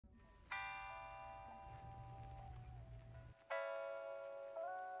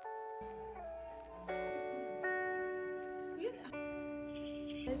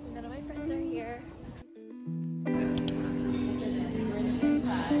None of my friends are here.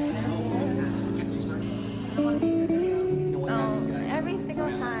 Oh, every single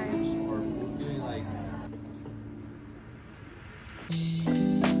time.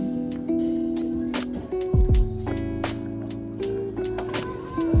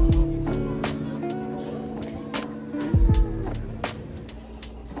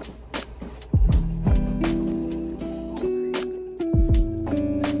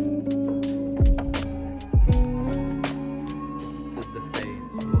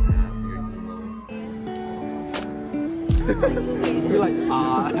 You're like,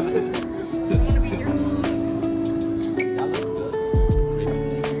 ah. That looks good.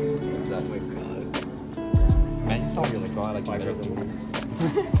 Exactly. Man, you saw me like, oh, like 5 years old.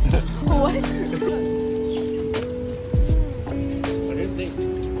 What? I didn't think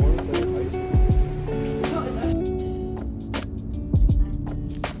corn was like ice cream.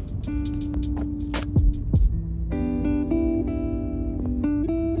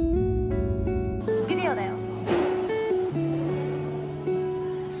 비디오네요.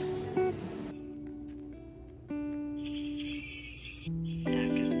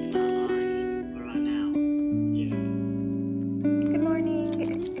 Good morning.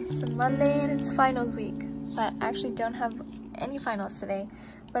 It's a Monday and it's finals week, but I actually don't have any finals today.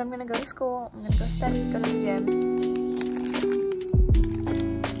 But I'm gonna go to school, I'm gonna go study, go to the gym.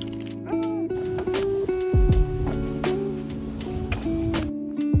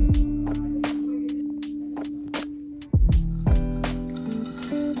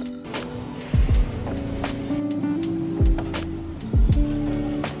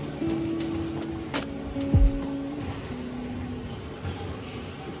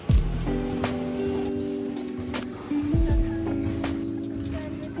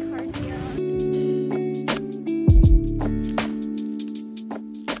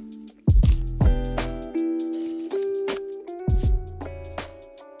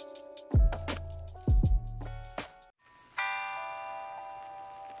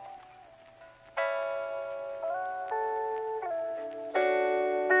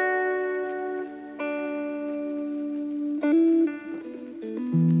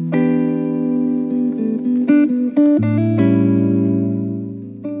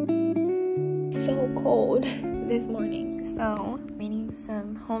 Cold this morning, so I'm eating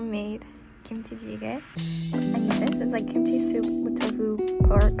some homemade kimchi jjigae. I need this. It's like kimchi soup with tofu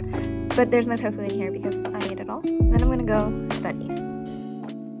pork, but there's no tofu in here because I ate it all. Then I'm gonna go study.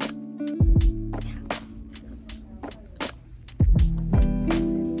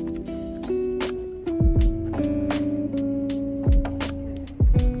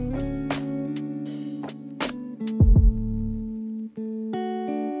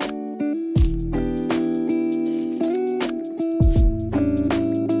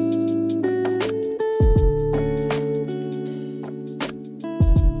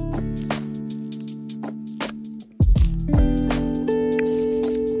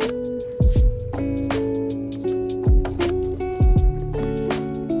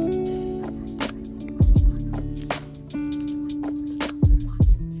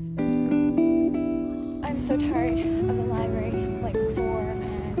 So tired of the library. It's like 4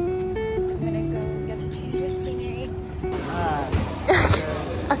 and I'm gonna go get a change of scenery.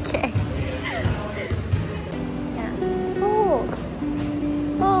 Okay. Yeah. Oh.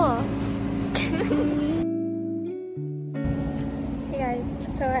 Oh. Hey guys,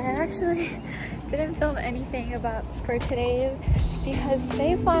 so I actually didn't film anything for today because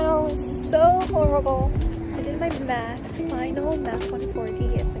today's final was so horrible. I did my math, final math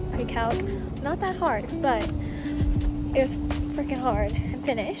 140. It's like pre-calc. Not that hard, but it was freaking hard. I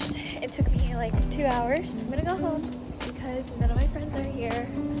finished. It took me like 2 hours. So I'm gonna go home because none of my friends are here.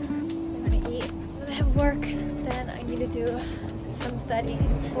 I'm gonna eat. I'm gonna have work. Then I need to do some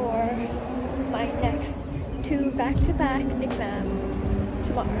studying for my next 2 back-to-back exams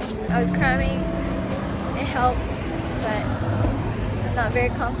tomorrow. I was cramming. It helped, but I'm not very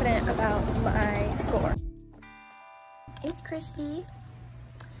confident about my score. It's Christy,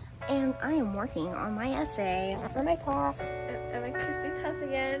 and I am working on my essay for my class. I'm at Christy's house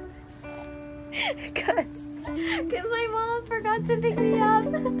again because my mom forgot to pick me up.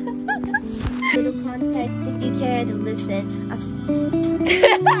 Little context if you care to listen.